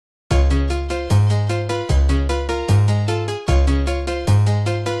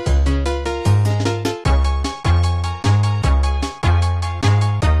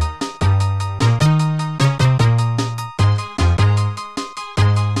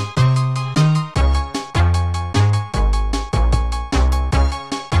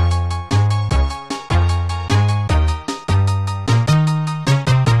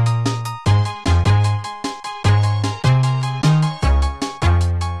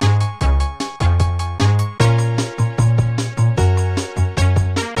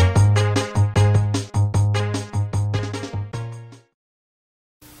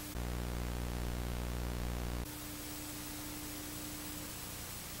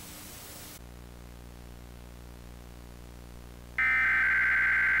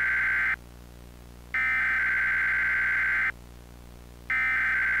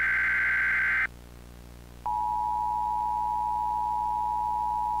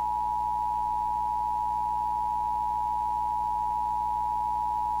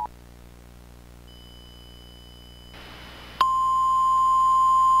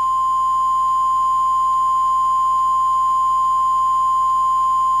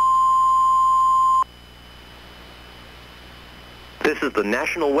This is the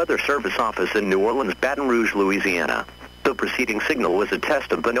National Weather Service office in New Orleans, Baton Rouge, Louisiana. The preceding signal was a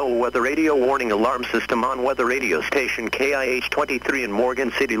test of the NOAA Weather Radio Warning Alarm System on weather radio station KIH-23 in Morgan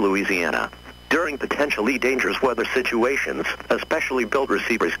City, Louisiana. During potentially dangerous weather situations, especially built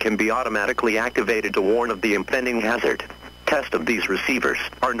receivers can be automatically activated to warn of the impending hazard. Tests of these receivers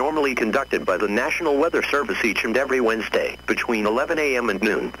are normally conducted by the National Weather Service each and every Wednesday between 11 a.m. and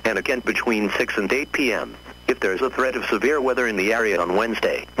noon, and again between 6 and 8 p.m. If there is a threat of severe weather in the area on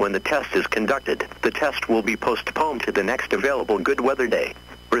Wednesday, when the test is conducted, the test will be postponed to the next available good weather day.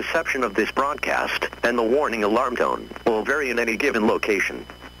 Reception of this broadcast and the warning alarm tone will vary in any given location.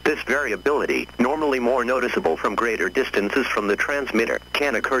 This variability, normally more noticeable from greater distances from the transmitter,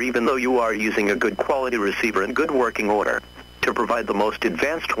 can occur even though you are using a good quality receiver in good working order. To provide the most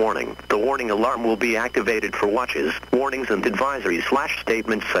advanced warning, the warning alarm will be activated for watches, warnings and advisories /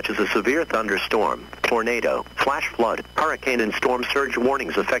 statements such as a severe thunderstorm, tornado, flash flood, hurricane and storm surge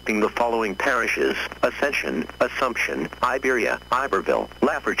warnings affecting the following parishes: Ascension, Assumption, Iberia, Iberville,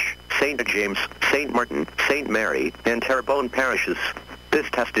 Lafayette, St. James, St. Martin, St. Mary, and Terrebonne parishes. This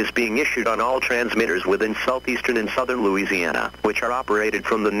test is being issued on all transmitters within southeastern and southern Louisiana, which are operated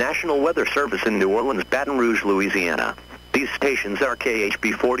from the National Weather Service in New Orleans, Baton Rouge, Louisiana. These stations are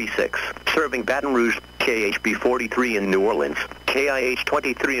KHB 46, serving Baton Rouge, KHB 43 in New Orleans, KIH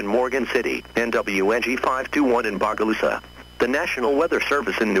 23 in Morgan City, and WNG 521 in Bogalusa. The National Weather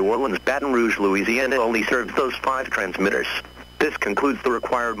Service in New Orleans, Baton Rouge, Louisiana only serves those 5 transmitters. This concludes the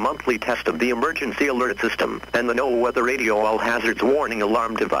required monthly test of the emergency alert system and the NOAA Weather Radio All Hazards Warning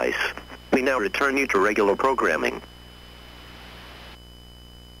Alarm device. We now return you to regular programming.